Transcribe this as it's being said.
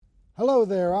Hello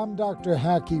there, I'm Dr.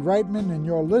 Hackie Reitman, and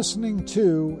you're listening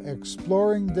to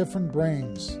Exploring Different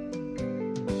Brains.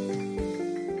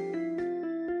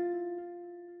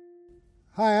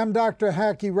 Hi, I'm Dr.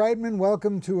 Hackie Reitman.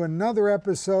 Welcome to another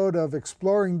episode of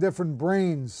Exploring Different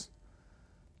Brains.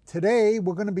 Today,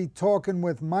 we're going to be talking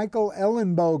with Michael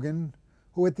Ellenbogen,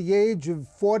 who at the age of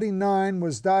 49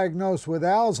 was diagnosed with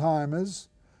Alzheimer's,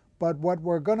 but what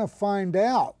we're going to find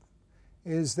out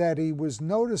is that he was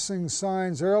noticing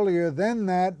signs earlier than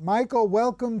that. Michael,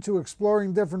 welcome to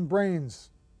Exploring Different Brains.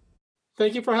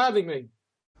 Thank you for having me.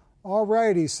 All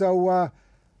righty, so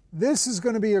this is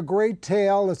going to be a great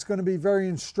tale. It's going to be very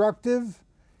instructive,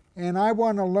 and I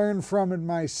want to learn from it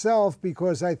myself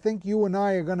because I think you and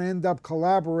I are going to end up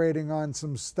collaborating on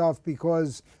some stuff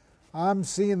because I'm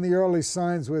seeing the early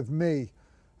signs with me.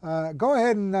 Go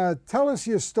ahead and tell us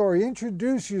your story.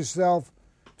 Introduce yourself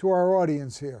to our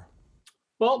audience here.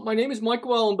 Well, my name is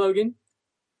Michael Ellenbogen.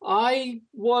 I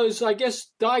was,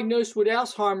 diagnosed with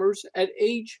Alzheimer's at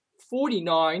age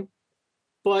 49,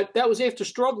 but that was after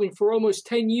struggling for almost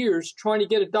 10 years trying to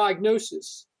get a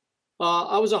diagnosis.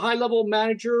 I was a high-level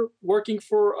manager working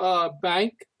for a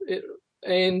bank,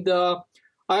 and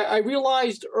I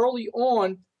realized early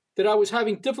on that I was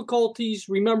having difficulties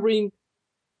remembering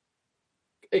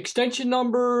extension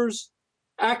numbers,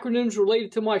 acronyms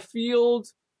related to my field.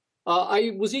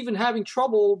 I was even having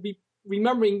trouble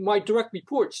remembering my direct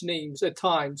reports' names at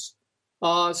times.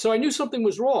 So I knew something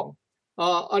was wrong.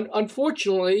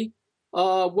 Unfortunately,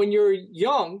 when you're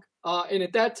young, and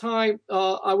at that time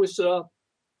I was,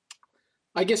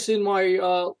 in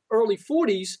my early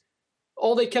 40s,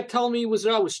 all they kept telling me was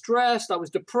that I was stressed, I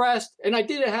was depressed, and I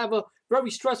did have a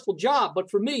very stressful job. But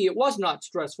for me, it was not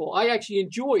stressful. I actually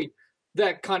enjoyed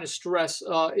that kind of stress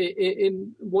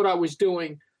in what I was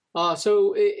doing.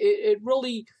 So it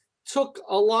really took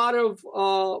a lot of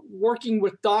working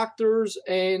with doctors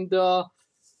and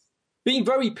being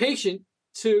very patient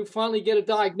to finally get a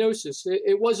diagnosis.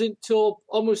 It wasn't until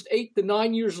almost 8 to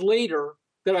 9 years later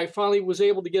that I finally was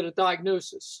able to get a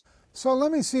diagnosis. So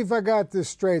let me see if I got this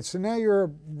straight. So now you're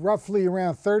roughly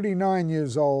around 39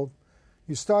 years old.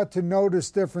 You start to notice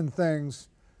different things.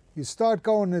 You start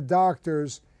going to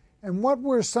doctors. And what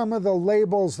were some of the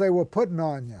labels they were putting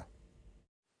on you?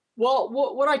 Well,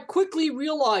 what I quickly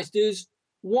realized is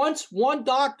once one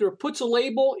doctor puts a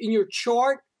label in your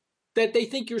chart that they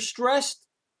think you're stressed,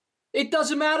 it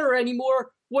doesn't matter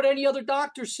anymore what any other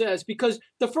doctor says, because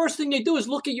the first thing they do is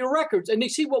look at your records and they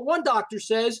see what one doctor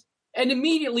says, and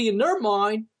immediately in their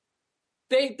mind,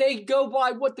 they go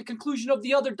by what the conclusion of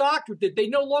the other doctor did. They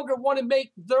no longer want to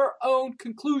make their own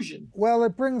conclusion. Well,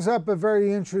 it brings up a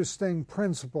very interesting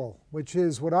principle, which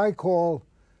is what I call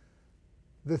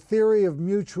the theory of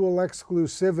mutual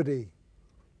exclusivity.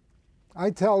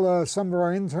 I tell some of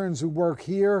our interns who work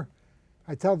here,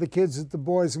 I tell the kids at the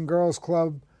Boys and Girls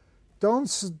Club,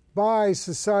 don't buy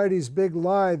society's big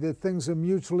lie that things are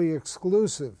mutually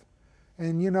exclusive.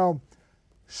 And,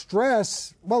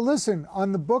 stress, well, listen,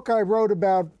 on the book I wrote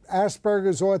about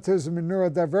Asperger's, autism, and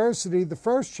neurodiversity, the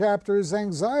first chapter is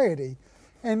anxiety.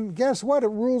 And guess what? It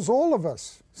rules all of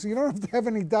us. So you don't have to have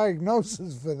any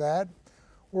diagnosis for that.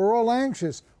 We're all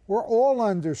anxious. We're all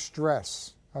under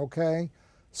stress, okay?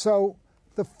 So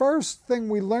the first thing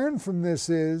we learn from this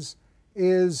is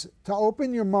to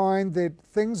open your mind that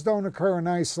things don't occur in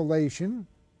isolation.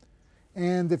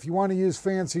 And if you want to use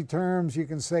fancy terms, you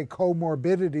can say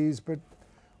comorbidities, but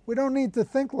we don't need to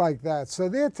think like that. So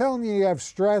they're telling you have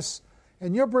stress,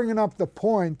 and you're bringing up the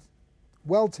point,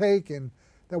 well taken,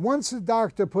 that once a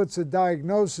doctor puts a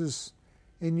diagnosis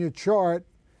in your chart,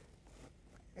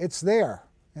 it's there.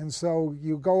 And so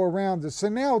you go around it. So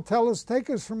now take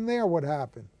us from there, what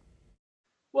happened?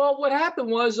 Well, what happened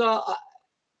was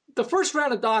the first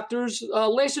round of doctors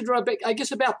lasted,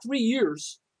 about 3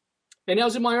 years. And I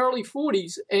was in my early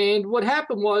 40s. And what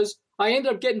happened was I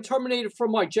ended up getting terminated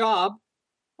from my job.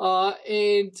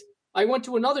 And I went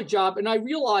to another job, and I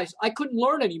realized I couldn't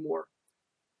learn anymore.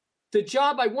 The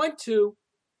job I went to,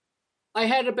 I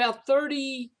had about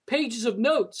 30 pages of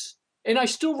notes, and I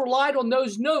still relied on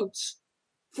those notes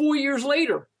 4 years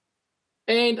later.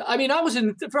 And I was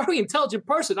a very intelligent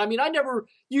person. I never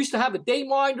used to have a day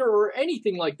minder or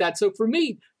anything like that. So for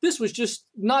me, this was just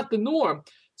not the norm.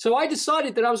 So I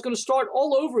decided that I was going to start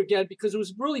all over again because it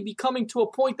was really becoming to a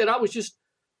point that I was just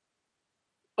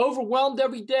overwhelmed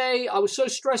every day. I was so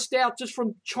stressed out just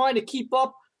from trying to keep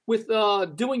up with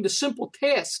doing the simple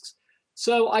tasks.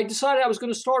 So I decided I was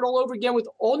going to start all over again with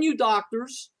all new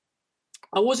doctors.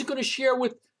 I wasn't going to share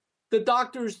with the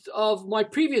doctors of my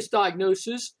previous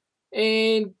diagnosis.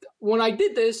 And when I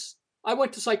did this, I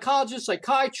went to psychologists,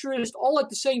 psychiatrists, all at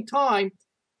the same time.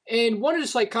 And one of the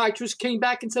psychiatrists came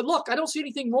back and said, look, I don't see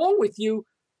anything wrong with you,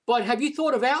 but have you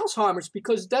thought of Alzheimer's?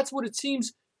 Because that's what it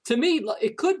seems to me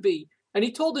it could be. And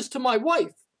he told this to my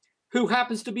wife, who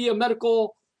happens to be a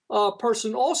medical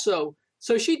person also.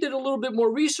 So she did a little bit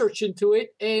more research into it.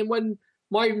 And when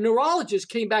my neurologist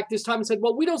came back this time and said,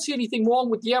 well, we don't see anything wrong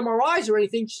with the MRIs or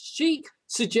anything, she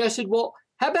suggested, well,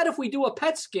 how about if we do a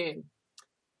PET scan?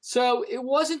 So it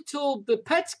wasn't until the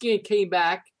PET scan came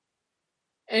back,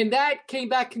 and that came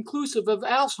back conclusive of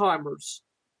Alzheimer's.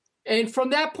 And from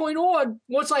that point on,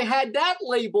 once I had that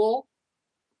label,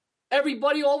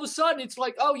 everybody all of a sudden, it's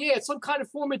like, oh yeah, it's some kind of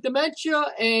form of dementia.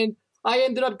 And I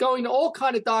ended up going to all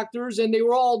kind of doctors, and they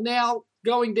were all now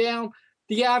going down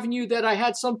the avenue that I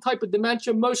had some type of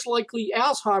dementia, most likely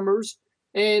Alzheimer's.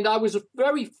 And I was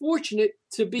very fortunate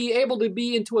to be able to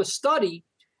be into a study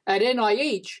at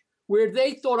NIH where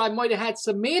they thought I might have had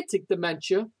semantic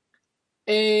dementia.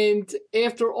 And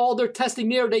after all their testing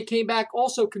there, they came back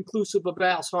also conclusive of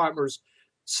Alzheimer's.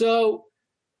 So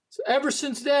ever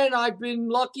since then, I've been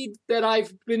lucky that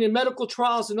I've been in medical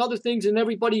trials and other things, and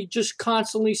everybody just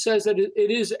constantly says that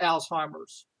it is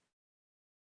Alzheimer's.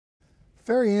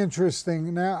 Very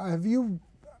interesting. Now,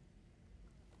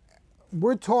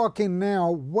 we're talking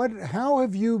now, how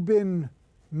have you been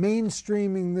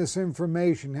mainstreaming this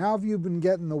information? How have you been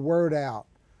getting the word out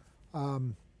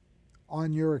on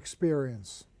your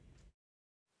experience?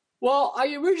 Well,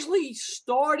 I originally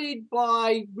started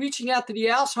by reaching out to the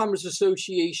Alzheimer's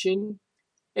Association,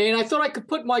 and I thought I could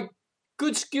put my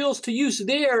good skills to use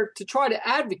there to try to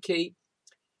advocate.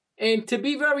 And to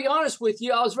be very honest with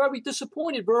you, I was very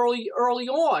disappointed early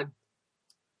on.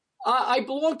 I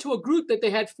belonged to a group that they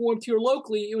had formed here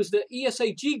locally. It was the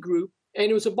ESAG group, and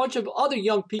it was a bunch of other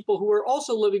young people who were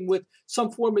also living with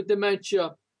some form of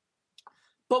dementia.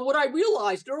 But what I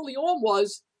realized early on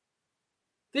was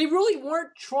they really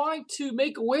weren't trying to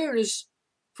make awareness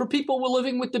for people who were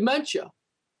living with dementia.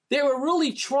 They were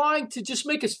really trying to just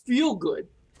make us feel good.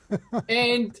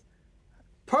 And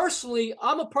personally,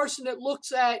 I'm a person that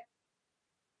looks at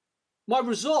my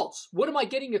results. What am I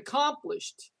getting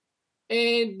accomplished?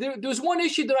 And there was one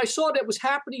issue that I saw that was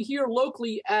happening here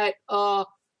locally at a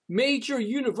major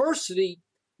university,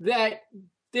 that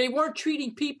they weren't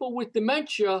treating people with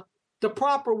dementia the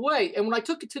proper way. And when I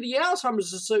took it to the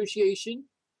Alzheimer's Association,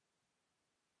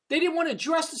 they didn't want to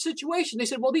address the situation. They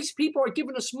said, well, these people are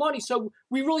giving us money, so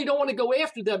we really don't want to go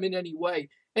after them in any way.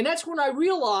 And that's when I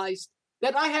realized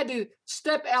that I had to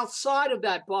step outside of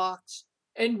that box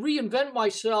and reinvent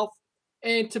myself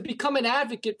and to become an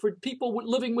advocate for people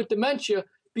living with dementia,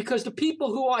 because the people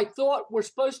who I thought were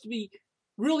supposed to be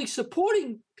really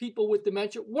supporting people with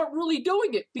dementia weren't really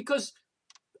doing it, because,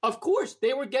 of course,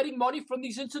 they were getting money from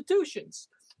these institutions.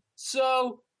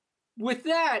 So with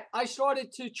that, I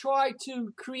started to try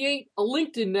to create a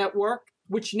LinkedIn network,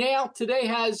 which now today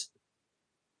has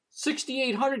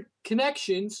 6,800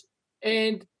 connections.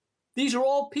 And these are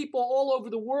all people all over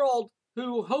the world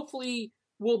who hopefully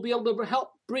will be able to help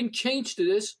bring change to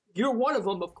this. You're one of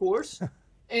them, of course.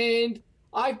 And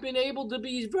I've been able to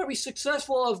be very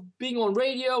successful of being on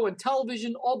radio and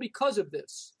television, all because of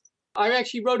this. I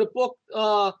actually wrote a book,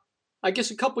 I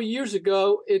guess a couple of years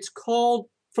ago. It's called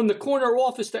From the Corner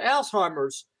Office to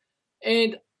Alzheimer's.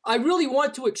 And I really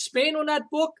want to expand on that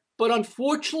book, but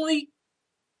unfortunately,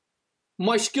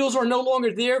 my skills are no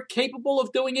longer there, capable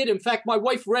of doing it. In fact, my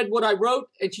wife read what I wrote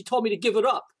and she told me to give it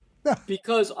up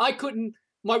because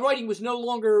my writing was no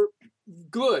longer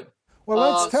good. Well,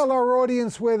 let's tell our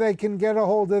audience where they can get a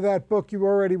hold of that book you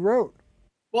already wrote.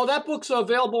 Well, that book's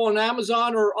available on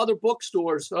Amazon or other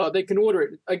bookstores. They can order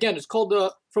it. Again, it's called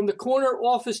From the Corner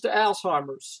Office to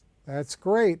Alzheimer's. That's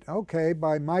great. Okay,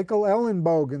 by Michael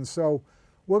Ellenbogen. So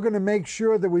we're going to make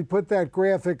sure that we put that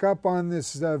graphic up on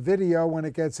this video when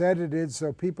it gets edited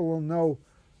so people will know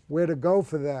where to go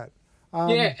for that.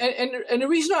 Yeah, and the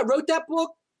reason I wrote that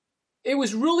book, it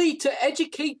was really to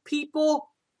educate people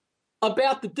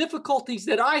about the difficulties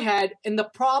that I had and the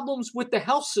problems with the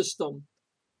health system.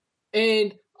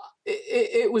 And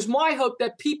it was my hope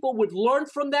that people would learn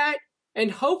from that,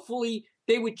 and hopefully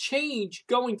they would change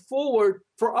going forward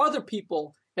for other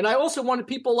people. And I also wanted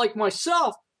people like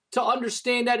myself to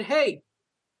understand that, hey,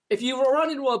 if you run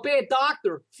into a bad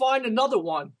doctor, find another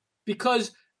one,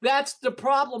 because that's the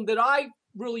problem that I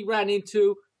really ran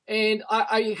into. And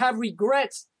I have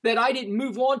regrets that I didn't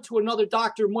move on to another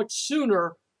doctor much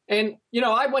sooner. And,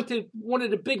 I went to one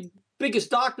of the biggest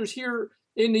doctors here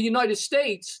in the United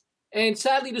States. And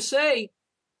sadly to say,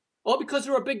 all because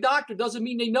they're a big doctor doesn't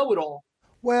mean they know it all.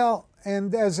 Well,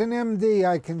 and as an MD,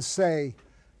 I can say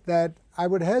that I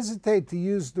would hesitate to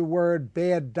use the word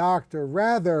bad doctor.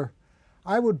 Rather,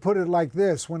 I would put it like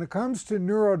this. When it comes to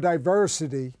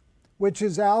neurodiversity, which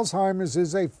is Alzheimer's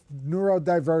is a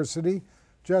neurodiversity,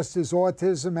 just as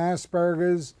autism,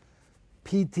 Asperger's,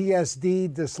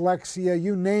 PTSD, dyslexia,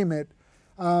 you name it,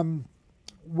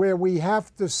 where we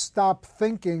have to stop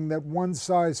thinking that one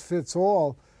size fits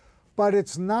all. But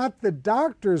it's not the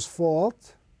doctor's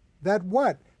fault that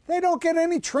what? They don't get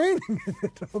any training in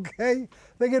it, okay?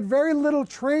 They get very little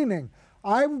training.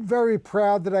 I'm very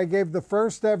proud that I gave the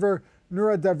first ever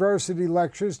neurodiversity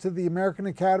lectures to the American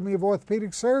Academy of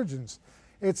Orthopedic Surgeons.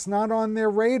 It's not on their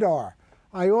radar.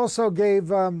 I also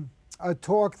gave a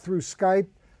talk through Skype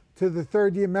to the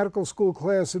third year medical school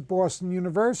class at Boston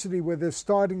University where they're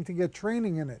starting to get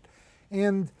training in it.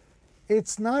 And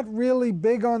it's not really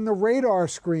big on the radar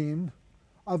screen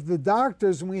of the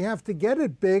doctors, and we have to get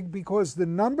it big because the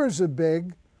numbers are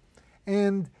big.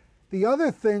 And the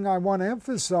other thing I want to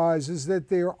emphasize is that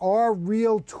there are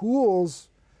real tools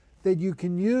that you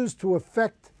can use to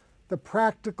affect the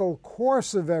practical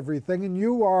course of everything, and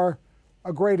you are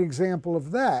a great example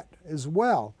of that as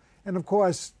well. And of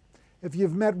course, if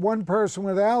you've met one person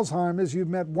with Alzheimer's, you've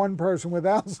met one person with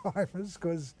Alzheimer's,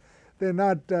 because they're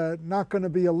not going to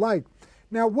be alike.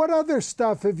 Now, what other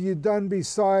stuff have you done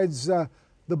besides the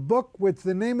book, which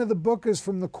the name of the book is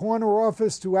From the Corner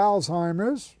Office to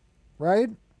Alzheimer's, right?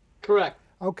 Correct.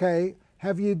 Okay.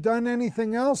 Have you done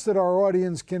anything else that our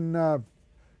audience can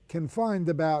find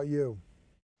about you?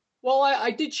 Well,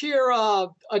 I did share a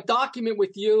document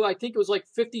with you. I think it was like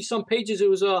 50-some pages. It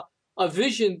was a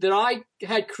vision that I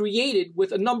had created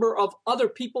with a number of other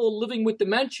people living with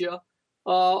dementia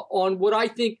on what I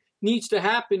think needs to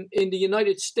happen in the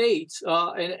United States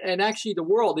and actually the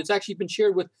world. It's actually been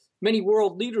shared with many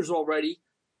world leaders already.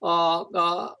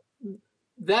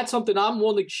 That's something I'm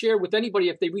willing to share with anybody.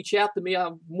 If they reach out to me,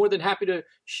 I'm more than happy to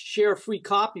share a free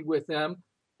copy with them.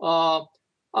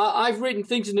 I've written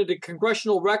things into the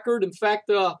Congressional Record. In fact,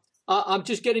 I'm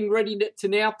just getting ready to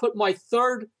now put my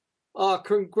third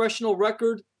Congressional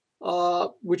Record,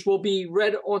 which will be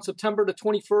read on September the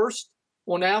 21st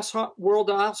on World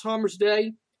Alzheimer's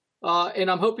Day.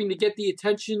 And I'm hoping to get the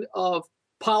attention of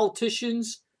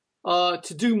politicians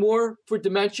to do more for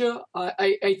dementia.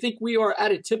 I think we are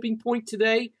at a tipping point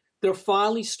today. They're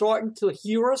finally starting to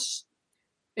hear us.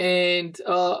 And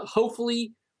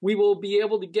hopefully we will be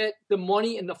able to get the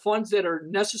money and the funds that are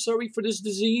necessary for this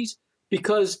disease.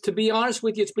 Because to be honest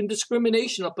with you, it's been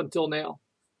discrimination up until now.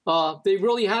 They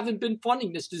really haven't been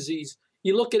funding this disease.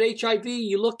 You look at HIV,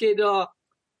 you look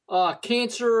at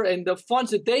cancer and the funds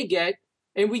that they get,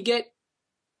 and we get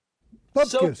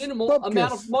so minimal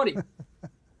amount of money.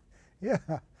 Yeah.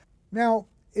 Now,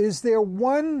 is there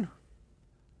one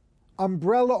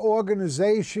umbrella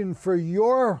organization for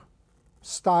your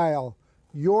style,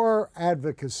 your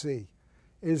advocacy?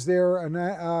 Is there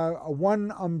a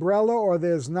one umbrella, or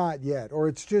there's not yet? Or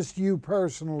it's just you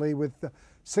personally with the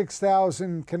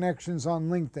 6,000 connections on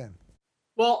LinkedIn?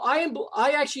 Well,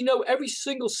 I actually know every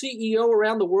single CEO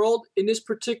around the world in this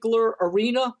particular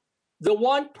arena. The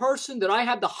one person that I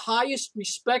have the highest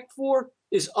respect for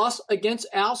is Us Against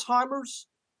Alzheimer's.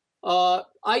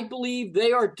 I believe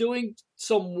they are doing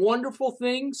some wonderful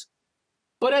things,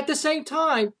 but at the same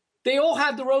time, they all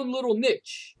have their own little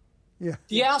niche. Yeah.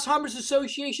 The Alzheimer's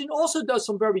Association also does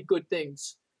some very good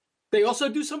things. They also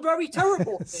do some very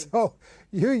terrible things. So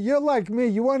you're like me.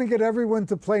 You want to get everyone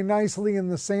to play nicely in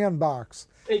the sandbox.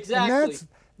 Exactly. And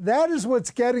that is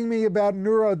what's getting me about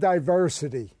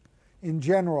neurodiversity in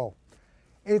general.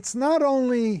 It's not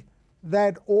only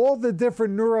that all the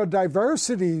different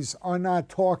neurodiversities are not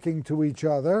talking to each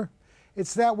other,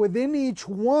 it's that within each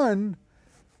one,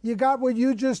 you got what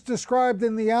you just described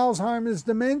in the Alzheimer's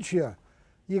dementia.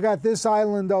 You got this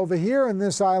island over here and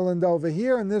this island over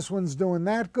here, and this one's doing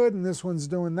that good and this one's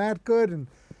doing that good, and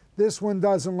this one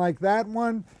doesn't like that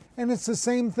one. And it's the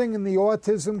same thing in the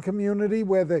autism community,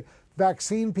 where the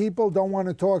vaccine people don't want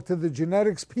to talk to the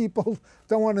genetics people,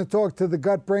 don't want to talk to the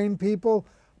gut-brain people.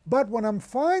 But what I'm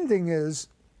finding is,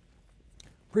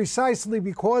 precisely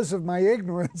because of my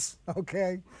ignorance,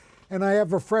 okay, and I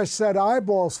have a fresh set of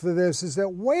eyeballs for this, is that,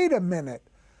 wait a minute,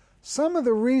 some of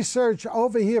the research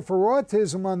over here for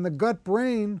autism on the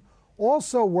gut-brain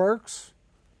also works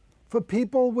for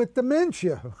people with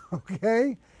dementia,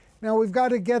 okay? Now, we've got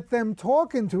to get them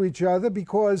talking to each other,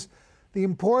 because the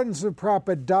importance of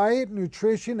proper diet,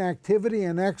 nutrition, activity,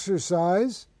 and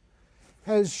exercise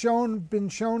has been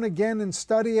shown again in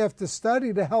study after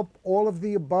study to help all of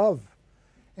the above,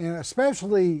 and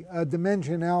especially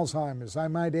dementia and Alzheimer's, I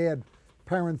might add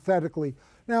parenthetically.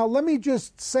 Now, let me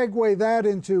just segue that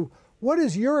into, what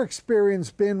has your experience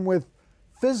been with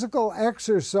physical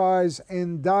exercise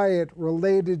and diet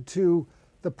related to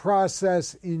the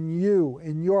process in you,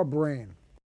 in your brain?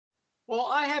 Well,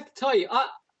 I have to tell you,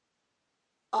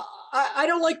 I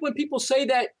don't like when people say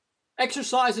that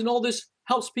exercise and all this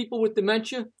helps people with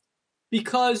dementia,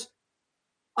 because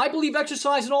I believe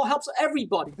exercise and all helps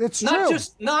everybody. It's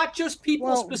not just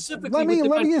people specifically with dementia.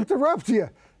 dementia. Let me interrupt you.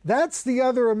 That's the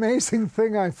other amazing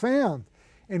thing I found.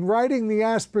 In writing the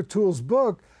Aspertools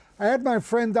book, I had my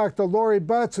friend Dr. Lori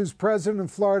Butts, who's president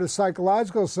of Florida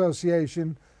Psychological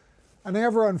Association, and I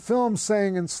have her on film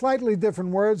saying in slightly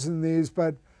different words than these,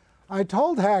 but I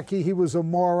told Hackey he was a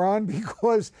moron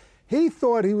because he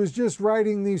thought he was just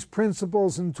writing these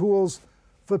principles and tools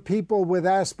for people with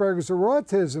Asperger's or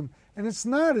autism. And it's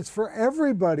not. It's for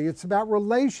everybody. It's about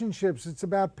relationships. It's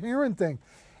about parenting.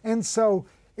 And so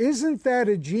isn't that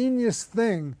a genius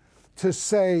thing to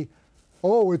say,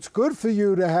 oh, it's good for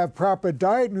you to have proper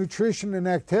diet, nutrition, and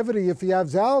activity if you have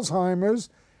Alzheimer's?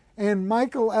 And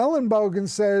Michael Ellenbogen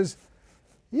says,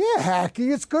 yeah,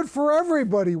 Hackey, it's good for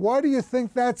everybody. Why do you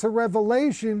think that's a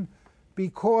revelation?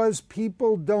 Because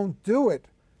people don't do it.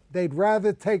 They'd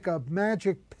rather take a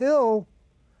magic pill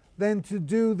than to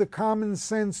do the common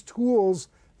sense tools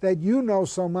that you know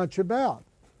so much about.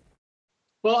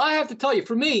 Well, I have to tell you,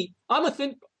 for me, I'm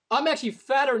actually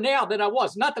fatter now than I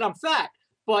was. Not that I'm fat,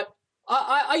 but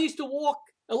I used to walk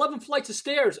 11 flights of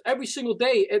stairs every single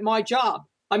day at my job.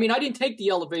 I mean, I didn't take the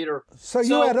elevator. So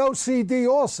you had OCD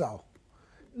also?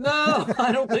 No,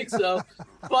 I don't think so.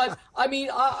 But I mean,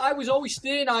 I was always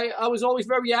thin. I was always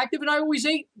very active, and I always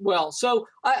ate well. So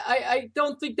I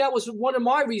don't think that was one of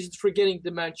my reasons for getting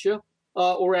dementia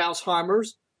or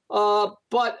Alzheimer's.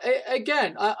 But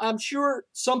again, I'm sure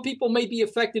some people may be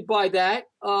affected by that.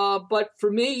 But for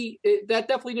me, that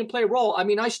definitely didn't play a role. I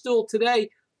mean, I still today,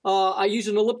 I use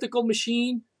an elliptical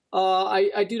machine.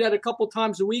 I do that a couple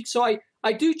times a week. So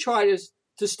I do try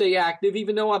to stay active,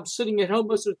 even though I'm sitting at home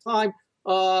most of the time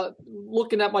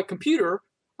looking at my computer.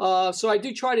 So I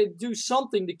do try to do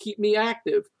something to keep me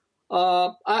active.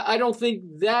 I don't think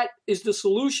that is the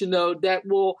solution, though, that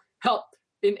will help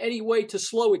in any way to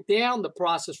slow it down, the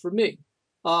process for me.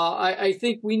 I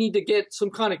think we need to get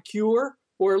some kind of cure,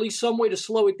 or at least some way to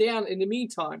slow it down in the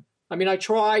meantime. I mean, I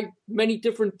try many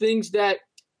different things that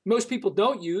most people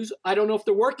don't use. I don't know if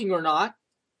they're working or not,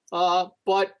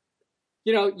 but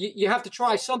you know, you have to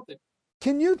try something.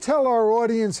 Can you tell our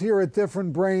audience here at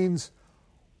Different Brains,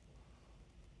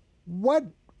 what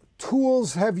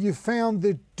tools have you found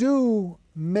that do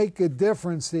make a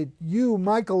difference, that you,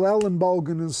 Michael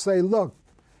Ellenbogen, will say, look,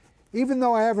 even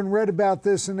though I haven't read about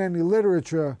this in any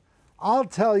literature, I'll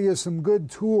tell you some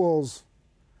good tools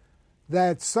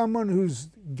that someone who's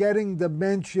getting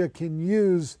dementia can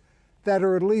use that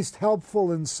are at least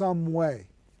helpful in some way?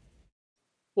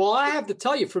 Well, I have to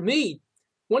tell you, for me,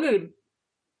 one of the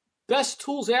best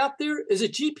tools out there is a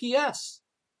GPS.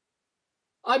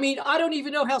 I mean, I don't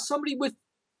even know how somebody with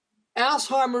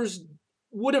Alzheimer's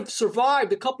would have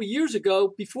survived a couple of years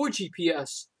ago before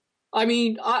GPS. I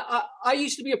mean, I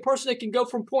used to be a person that can go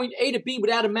from point A to B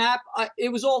without a map. I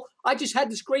just had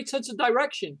this great sense of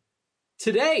direction.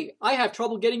 Today, I have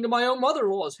trouble getting to my own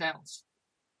mother-in-law's house.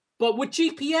 But with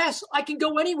GPS, I can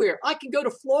go anywhere. I can go to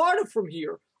Florida from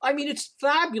here. I mean, it's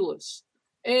fabulous.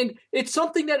 And it's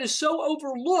something that is so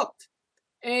overlooked.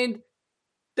 And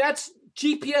that's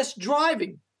GPS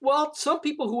driving. Well, some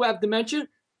people who have dementia,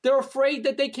 they're afraid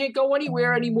that they can't go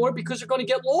anywhere anymore because they're going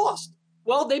to get lost.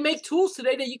 Well, they make tools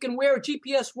today that you can wear a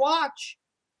GPS watch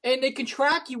and they can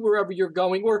track you wherever you're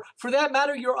going, or for that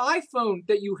matter, your iPhone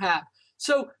that you have.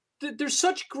 So there's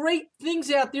such great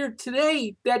things out there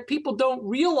today that people don't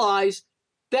realize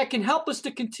that can help us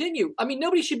to continue. I mean,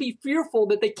 nobody should be fearful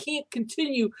that they can't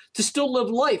continue to still live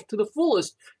life to the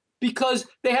fullest because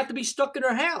they have to be stuck in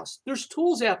their house. There's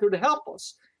tools out there to help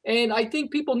us. And I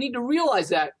think people need to realize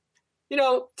that. You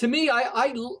know, to me,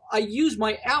 I use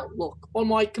my Outlook on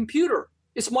my computer.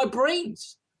 It's my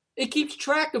brains. It keeps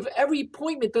track of every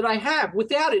appointment that I have.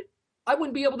 Without it, I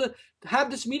wouldn't be able to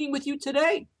have this meeting with you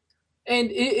today. And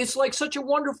it's like such a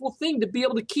wonderful thing to be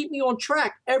able to keep me on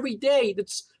track every day.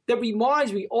 That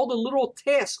reminds me all the little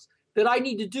tasks that I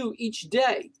need to do each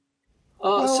day.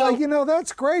 You know,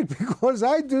 that's great because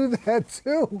I do that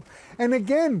too. And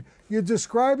again, you're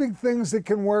describing things that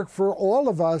can work for all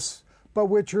of us, but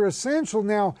which are essential.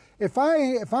 Now, if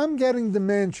I'm getting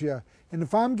dementia and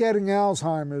if I'm getting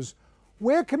Alzheimer's,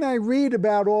 where can I read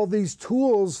about all these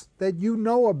tools that you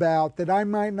know about that I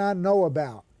might not know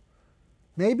about?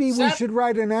 Maybe we should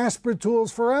write an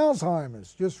Aspertools for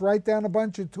Alzheimer's. Just write down a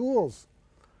bunch of tools.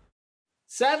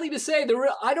 sadly to say,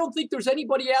 I don't think there's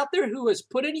anybody out there who has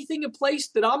put anything in place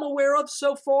that I'm aware of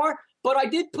so far. But I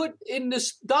did put in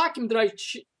this document that I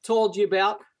told you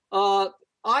about,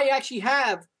 I actually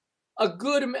have a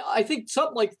good, I think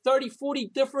something like 30,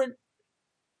 40 different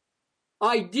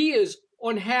ideas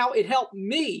on how it helped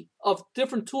me, of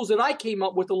different tools that I came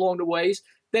up with along the ways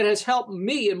that has helped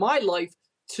me in my life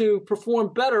to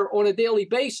perform better on a daily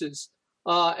basis.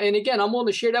 And again, I'm willing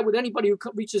to share that with anybody who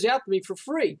reaches out to me for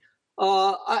free.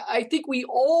 I think we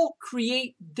all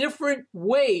create different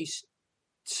ways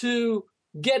to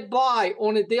get by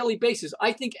on a daily basis.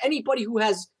 I think anybody who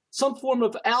has some form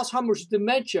of Alzheimer's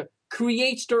dementia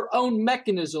creates their own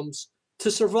mechanisms to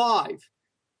survive.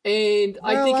 And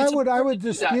I think I would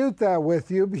dispute that with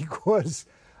you, because,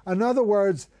 in other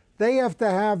words, they have to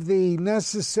have the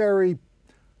necessary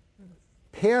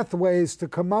pathways to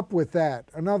come up with that.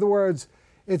 In other words,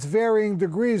 it's varying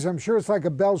degrees. I'm sure it's like a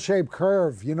bell-shaped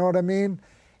curve, you know what I mean?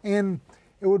 And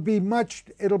it'll be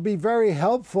very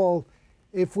helpful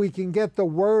if we can get the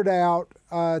word out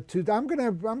I'm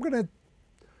gonna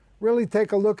really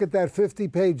take a look at that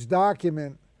 50-page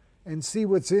document and see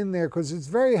what's in there, because it's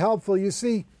very helpful. You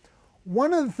see,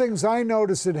 one of the things I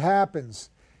notice that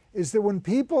happens is that when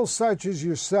people such as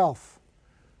yourself,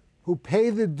 who pay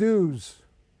the dues,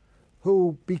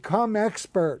 who become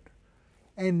expert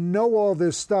and know all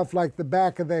this stuff like the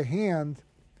back of their hand,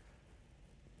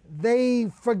 they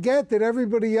forget that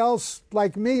everybody else,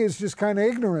 like me, is just kind of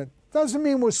ignorant. Doesn't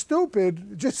mean we're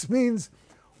stupid. It just means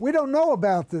we don't know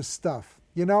about this stuff,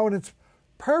 you know, and it's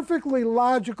perfectly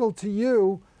logical to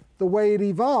you the way it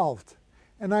evolved.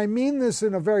 And I mean this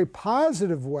in a very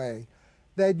positive way,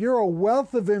 that you're a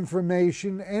wealth of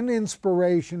information and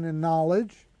inspiration and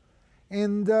knowledge,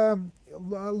 and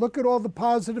look at all the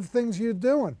positive things you're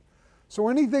doing. So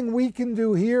anything we can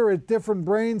do here at Different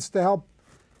Brains to help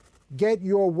get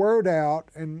your word out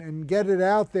and get it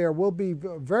out there, we'll be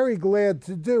very glad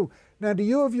to do. Now, do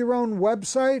you have your own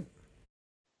website?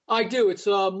 I do. It's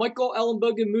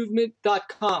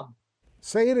michaelellenbogenmovement.com.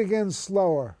 Say it again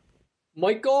slower.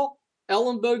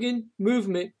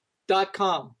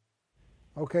 michaelellenbogenmovement.com.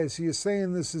 Okay, so you're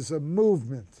saying this is a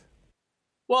movement.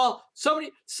 Well,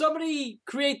 somebody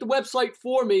create the website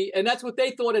for me, and that's what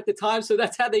they thought at the time, so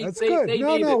that's how they That's they, good. they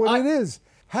No, named no, it. well, it is.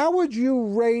 How would you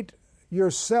rate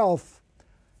yourself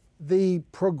the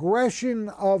progression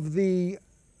of the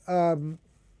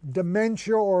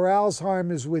dementia or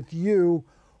Alzheimer's with you,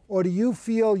 or do you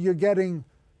feel you're getting,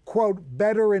 quote,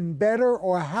 better and better,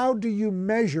 or how do you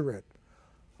measure it?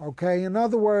 Okay, in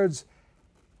other words,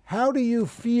 how do you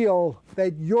feel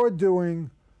that you're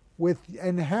doing with,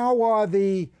 and how are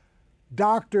the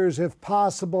doctors, if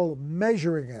possible,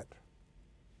 measuring it?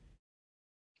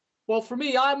 Well, for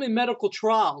me, I'm in medical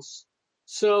trials,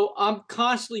 so I'm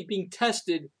constantly being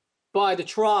tested by the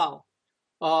trial.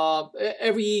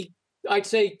 Every, I'd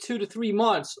say, 2 to 3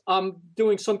 months, I'm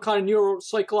doing some kind of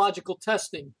neuropsychological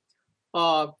testing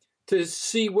to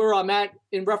see where I'm at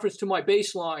in reference to my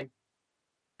baseline.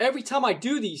 Every time I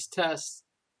do these tests,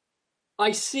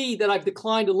 I see that I've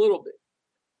declined a little bit.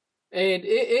 And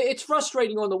it's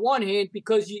frustrating on the one hand,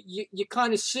 because you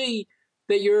kind of see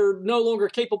that you're no longer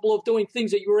capable of doing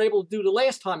things that you were able to do the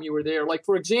last time you were there. Like,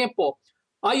 for example,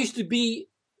 I used to be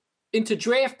into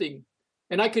drafting,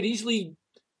 and I could easily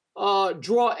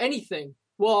draw anything.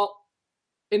 Well,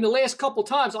 in the last couple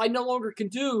times, I no longer can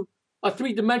do a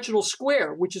 3-dimensional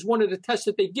square, which is one of the tests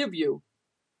that they give you.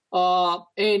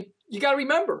 And you got to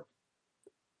remember,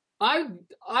 I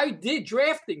did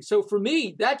drafting. So for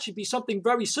me, that should be something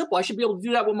very simple. I should be able to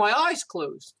do that with my eyes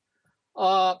closed.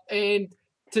 And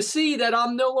to see that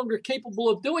I'm no longer capable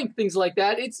of doing things like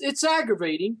that, it's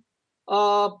aggravating.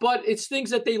 But it's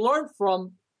things that they learn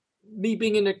from me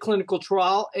being in a clinical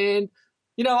trial. And,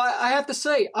 you know, I have to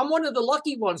say, I'm one of the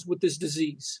lucky ones with this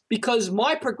disease, because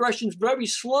my progression is very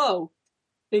slow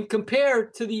in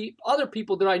compared to the other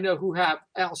people that I know who have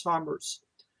Alzheimer's.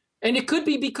 And it could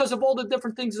be because of all the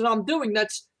different things that I'm doing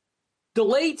that's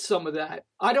delayed some of that.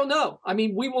 I don't know. I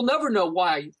mean, we will never know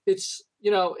why it's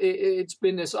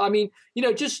been this. I mean,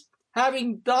 just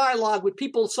having dialogue with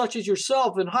people such as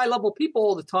yourself and high-level people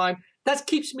all the time, that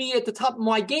keeps me at the top of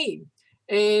my game.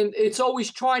 And it's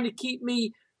always trying to keep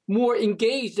me more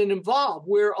engaged and involved,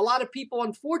 where a lot of people,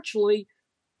 unfortunately,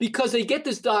 because they get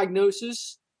this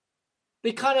diagnosis,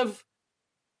 they kind of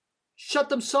shut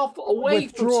themselves away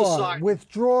from society.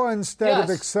 Withdraw instead of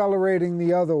accelerating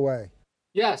the other way.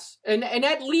 Yes, and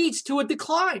that leads to a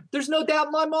decline. There's no doubt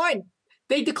in my mind.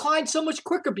 They decline so much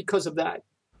quicker because of that.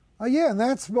 Yeah, and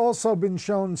that's also been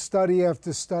shown study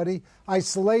after study.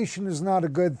 Isolation is not a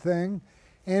good thing.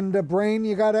 And the brain,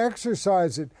 you got to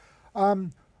exercise it.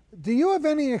 Do you have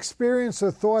any experience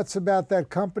or thoughts about that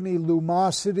company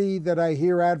Lumosity that I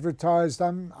hear advertised?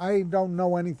 I don't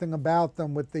know anything about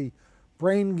them, with the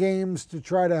brain games to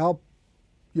try to help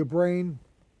your brain.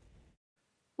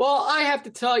 Well, I have to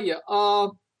tell you,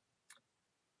 I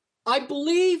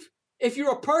believe if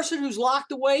you're a person who's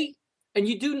locked away and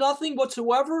you do nothing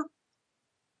whatsoever,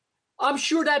 I'm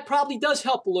sure that probably does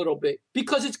help a little bit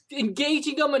because it's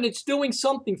engaging them and it's doing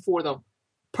something for them.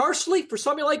 Personally, for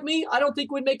somebody like me, I don't think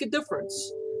it would make a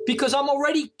difference because I'm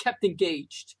already kept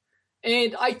engaged.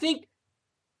 And I think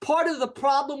part of the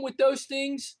problem with those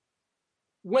things,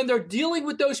 when they're dealing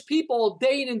with those people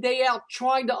day in and day out,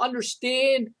 trying to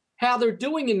understand how they're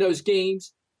doing in those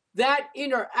games, that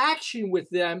interaction with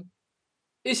them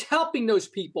is helping those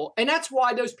people. And that's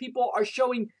why those people are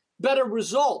showing better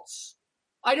results.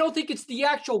 I don't think it's the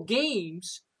actual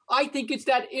games. I think it's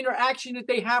that interaction that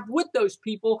they have with those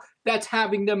people that's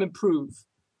having them improve.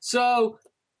 So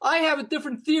I have a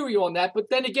different theory on that. But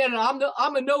then again,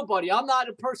 I'm a nobody. I'm not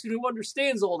a person who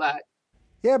understands all that.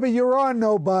 Yeah, but you're on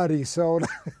nobody, so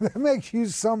that makes you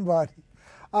somebody.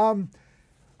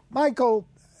 Michael,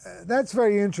 that's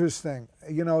very interesting.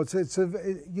 You know,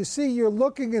 you see, you're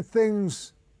looking at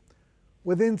things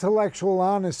with intellectual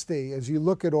honesty as you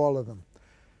look at all of them.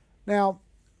 Now,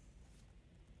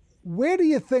 where do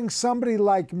you think somebody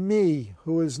like me,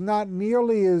 who is not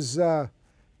nearly as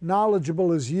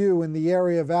knowledgeable as you in the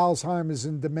area of Alzheimer's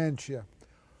and dementia,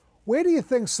 where do you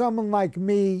think someone like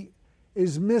me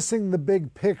is missing the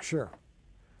big picture?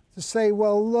 To say,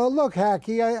 well, look,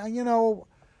 Hackie,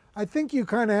 I think you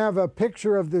kind of have a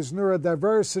picture of this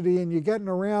neurodiversity and you're getting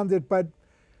around it, but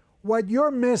what you're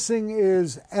missing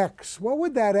is X. What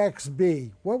would that X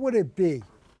be? What would it be?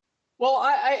 Well,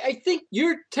 I think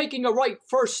you're taking a right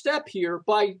first step here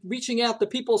by reaching out to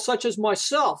people such as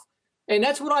myself. And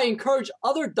that's what I encourage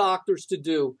other doctors to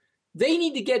do. They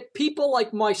need to get people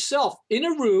like myself in a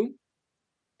room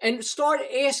and start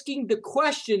asking the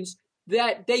questions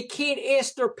that they can't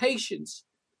ask their patients.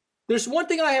 There's one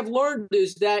thing I have learned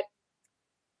is that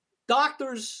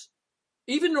doctors,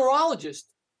 even neurologists,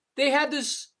 they have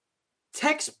this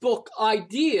textbook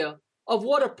idea of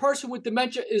what a person with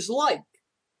dementia is like.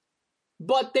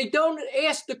 But they don't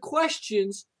ask the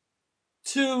questions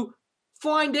to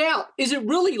find out, is it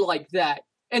really like that?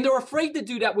 And they're afraid to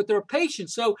do that with their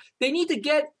patients. So they need to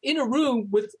get in a room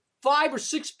with 5 or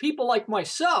 6 people like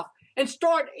myself and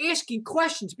start asking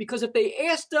questions, because if they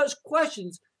ask those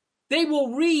questions, they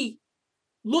will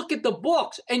look at the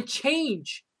books and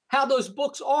change how those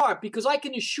books are, because I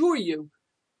can assure you,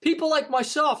 people like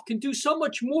myself can do so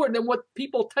much more than what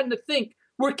people tend to think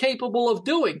we're capable of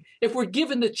doing if we're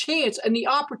given the chance and the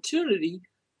opportunity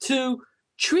to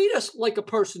treat us like a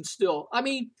person still. I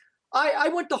mean, I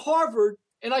went to Harvard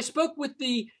and I spoke with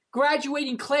the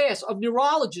graduating class of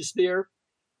neurologists there,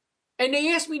 and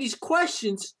they asked me these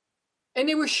questions and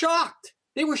they were shocked.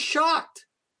 They were shocked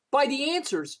by the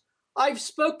answers. I've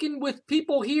spoken with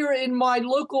people here in my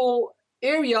local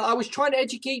area. I was trying to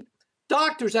educate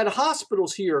doctors at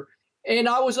hospitals here, and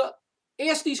I was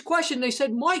asked these questions. They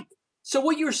said, Mike, so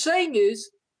what you're saying is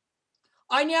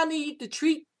I now need to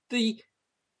treat the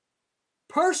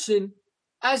person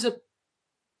as a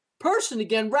person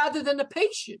again rather than a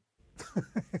patient.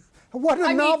 What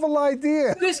a novel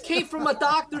idea. This came from a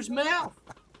doctor's mouth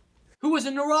who was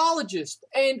a neurologist.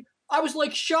 And I was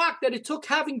like shocked that it took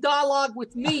having dialogue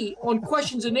with me on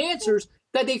questions and answers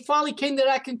that they finally came to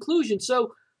that conclusion.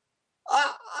 So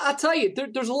I'll tell you,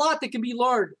 there's a lot that can be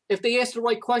learned if they ask the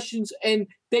right questions and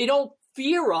they don't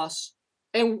fear us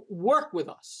and work with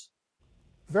us.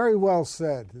 Very well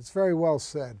said. It's very well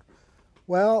said.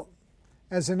 Well,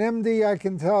 as an MD, I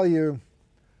can tell you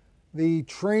the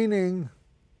training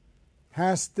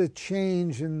has to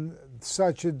change in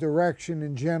such a direction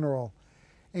in general.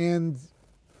 And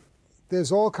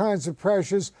there's all kinds of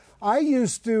pressures. I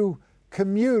used to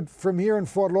commute from here in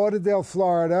Fort Lauderdale,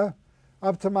 Florida,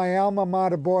 up to my alma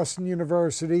mater, Boston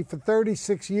University, for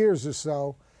 36 years or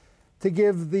so, to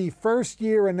give the first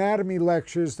year anatomy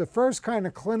lectures, the first kind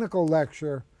of clinical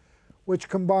lecture, which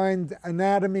combined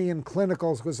anatomy and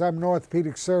clinicals, because I'm an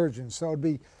orthopedic surgeon. So it'd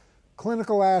be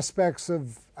clinical aspects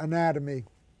of anatomy.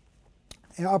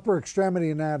 And upper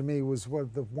extremity anatomy was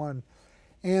the one.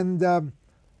 And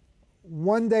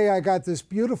one day I got this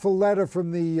beautiful letter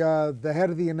from the head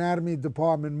of the anatomy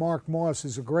department, Mark Moss,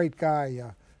 who's a great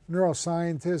guy,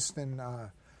 neuroscientist, and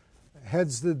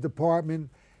heads the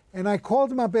department. And I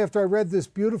called him up after I read this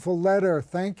beautiful letter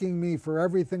thanking me for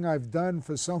everything I've done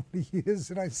for so many years.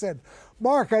 And I said,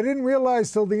 Mark, I didn't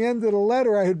realize till the end of the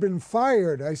letter I had been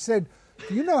fired. I said,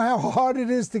 do you know how hard it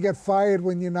is to get fired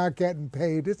when you're not getting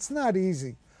paid? It's not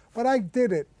easy, but I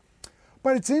did it.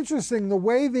 But it's interesting the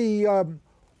way the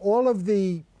all of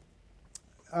the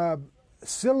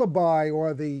syllabi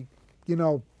or the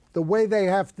way they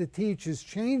have to teach is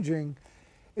changing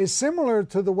is similar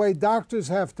to the way doctors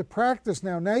have to practice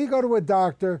now. Now you go to a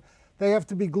doctor, they have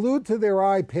to be glued to their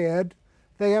iPad,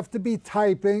 they have to be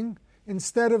typing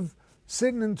instead of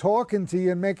sitting and talking to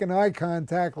you and making eye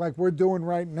contact like we're doing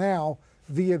right now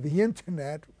via the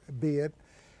internet, be it.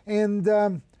 And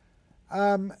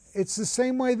it's the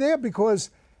same way there,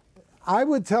 because I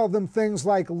would tell them things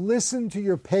like listen to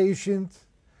your patient,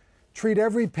 treat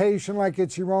every patient like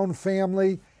it's your own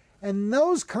family. And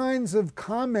those kinds of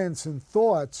comments and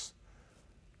thoughts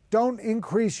don't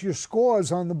increase your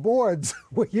scores on the boards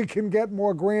where you can get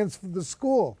more grants for the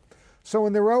school. So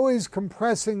when they're always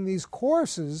compressing these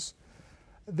courses,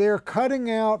 they're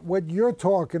cutting out what you're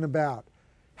talking about.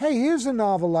 Hey, here's a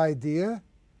novel idea.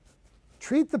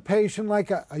 Treat the patient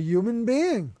like a human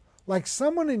being, like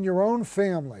someone in your own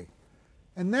family.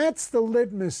 And that's the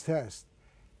litmus test.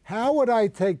 How would I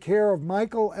take care of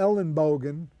Michael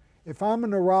Ellenbogen if I'm a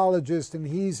neurologist and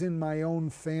he's in my own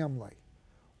family?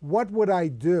 What would I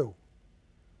do?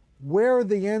 Where are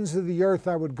the ends of the earth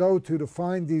I would go to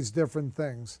find these different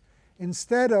things?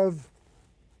 Instead of,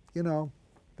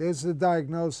 there's the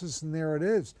diagnosis and there it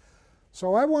is.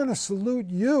 So I want to salute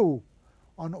you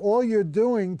on all you're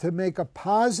doing to make a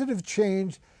positive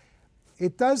change.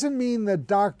 It doesn't mean that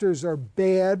doctors are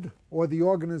bad or the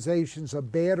organizations are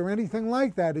bad or anything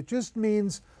like that. It just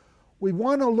means we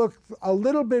want to look a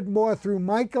little bit more through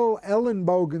Michael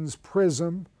Ellenbogen's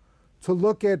prism to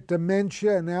look at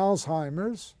dementia and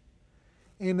Alzheimer's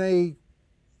in a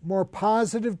more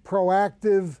positive,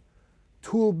 proactive,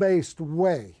 tool-based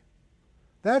way.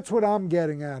 That's what I'm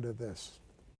getting out of this.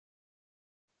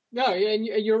 No, and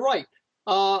you're right.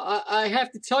 I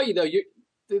have to tell you, though,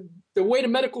 the way the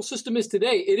medical system is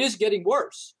today, it is getting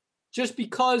worse just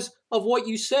because of what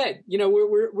you said.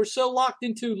 We're so locked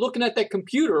into looking at that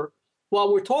computer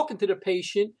while we're talking to the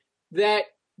patient that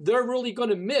they're really going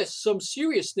to miss some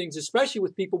serious things, especially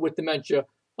with people with dementia.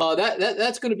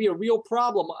 That's going to be a real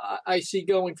problem I see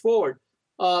going forward.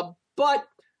 But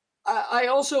I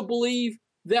also believe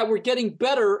that we're getting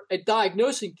better at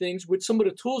diagnosing things with some of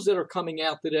the tools that are coming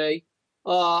out today.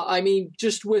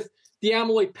 Just with the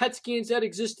amyloid PET scans that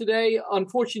exist today,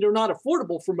 unfortunately, they're not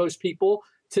affordable for most people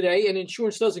today, and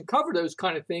insurance doesn't cover those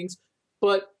kind of things.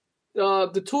 But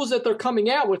the tools that they're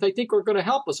coming out with, I think, are going to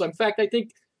help us. In fact, I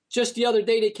think just the other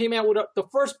day they came out with the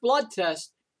first blood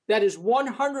test that is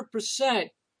 100%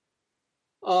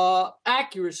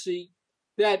 accuracy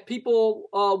that people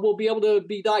will be able to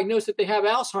be diagnosed that they have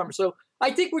Alzheimer's. So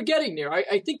I think we're getting there.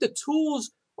 I think the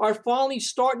tools are finally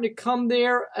starting to come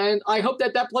there, and I hope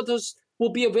that blood test will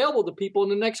be available to people in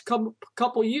the next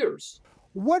couple years.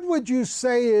 What would you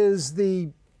say is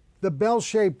the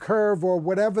bell-shaped curve, or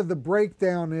whatever the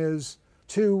breakdown is,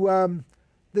 to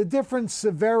the different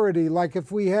severity? Like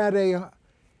if we had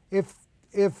if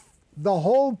the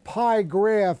whole pie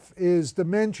graph is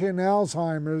dementia and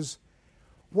Alzheimer's,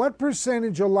 what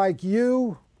percentage are like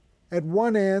you at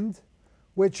one end,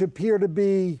 which appear to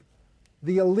be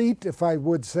the elite, if I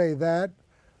would say that,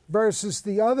 versus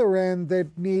the other end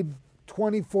that need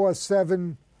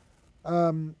 24/7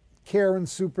 care and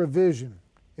supervision?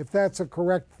 If that's a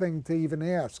correct thing to even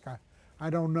ask, I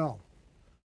don't know.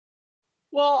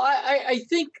 Well, I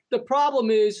think the problem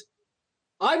is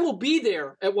I will be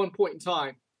there at one point in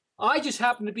time. I just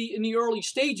happen to be in the early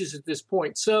stages at this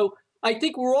point. So I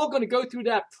think we're all going to go through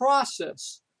that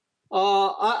process.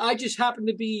 I just happen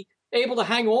to be able to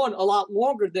hang on a lot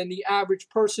longer than the average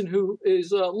person who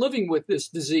is living with this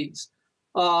disease.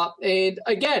 And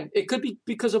again, it could be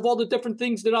because of all the different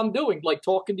things that I'm doing, like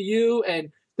talking to you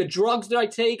and the drugs that I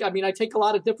take. I take a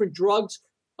lot of different drugs.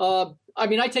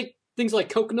 I take things like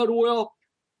coconut oil,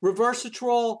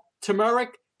 resveratrol,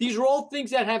 turmeric. These are all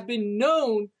things that have been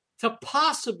known to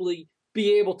possibly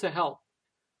be able to help.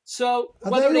 So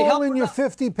whether are they all help in your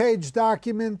 50-page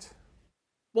document?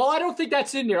 Well, I don't think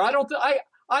that's in there.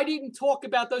 I didn't talk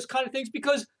about those kind of things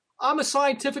because I'm a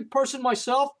scientific person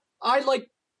myself. I like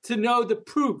to know the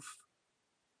proof.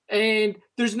 And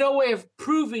there's no way of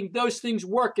proving those things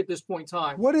work at this point in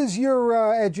time. What is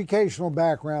your educational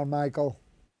background, Michael?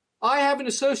 I have an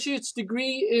associate's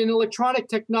degree in electronic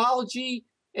technology,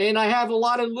 and I have a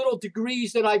lot of little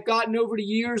degrees that I've gotten over the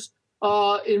years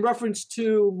in reference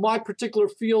to my particular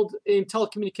field in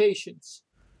telecommunications.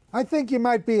 I think you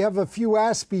might have a few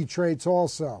Aspie traits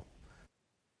also.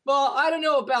 Well, I don't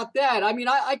know about that.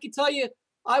 I can tell you,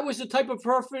 I was the type of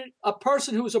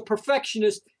person who was a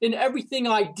perfectionist in everything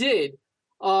I did.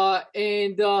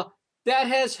 that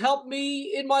has helped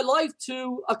me in my life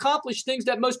to accomplish things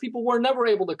that most people were never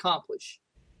able to accomplish.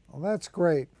 Well, that's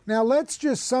great. Now, let's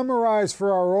just summarize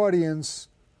for our audience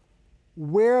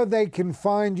where they can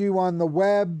find you on the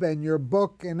web and your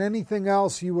book and anything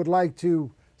else you would like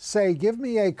to say. Give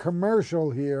me a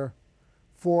commercial here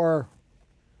for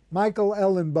Michael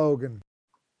Ellenbogen.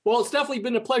 Well, it's definitely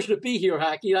been a pleasure to be here,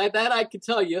 Hackie. That I can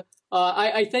tell you.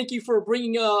 I thank you for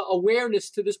bringing awareness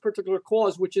to this particular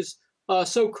cause, which is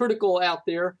so critical out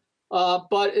there.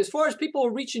 But as far as people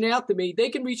reaching out to me, they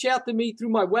can reach out to me through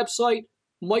my website,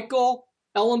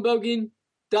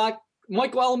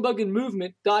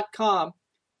 michaelellenbogenmovement.com.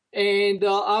 And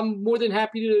I'm more than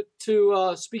happy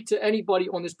to speak to anybody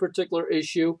on this particular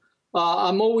issue.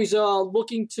 I'm always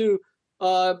looking to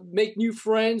make new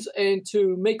friends and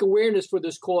to make awareness for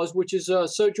this cause, which is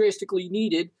so drastically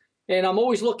needed. And I'm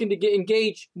always looking to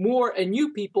engage more and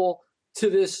new people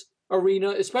to this arena,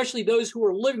 especially those who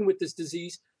are living with this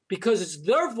disease, because it's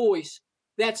their voice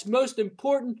that's most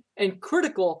important and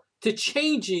critical to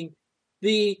changing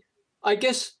the,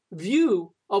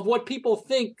 view of what people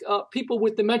think people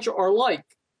with dementia are like.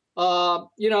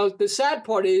 The sad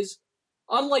part is,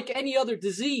 unlike any other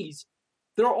disease,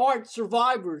 there aren't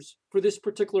survivors for this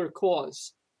particular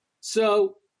cause.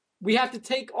 So we have to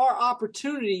take our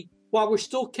opportunity while we're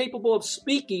still capable of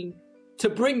speaking to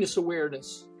bring this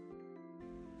awareness.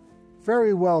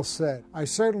 Very well said. I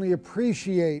certainly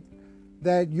appreciate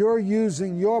that you're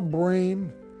using your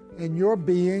brain and your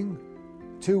being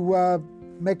to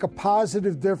make a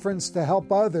positive difference to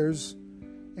help others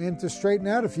and to straighten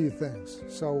out a few things.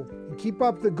 So keep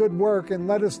up the good work and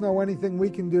let us know anything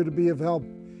we can do to be of help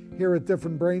here at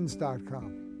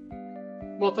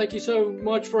differentbrains.com. Well, thank you so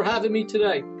much for having me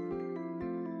today.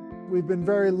 We've been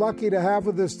very lucky to have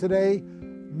with us today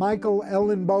Michael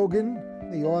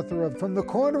Ellenbogen, the author of From the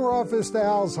Corner Office to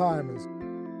Alzheimer's.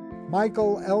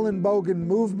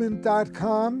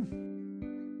 michaelellenbogenmovement.com.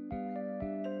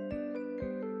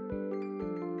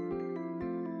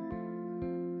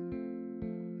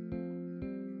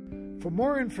 For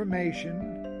more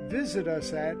information, visit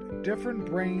us at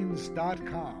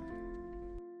differentbrains.com.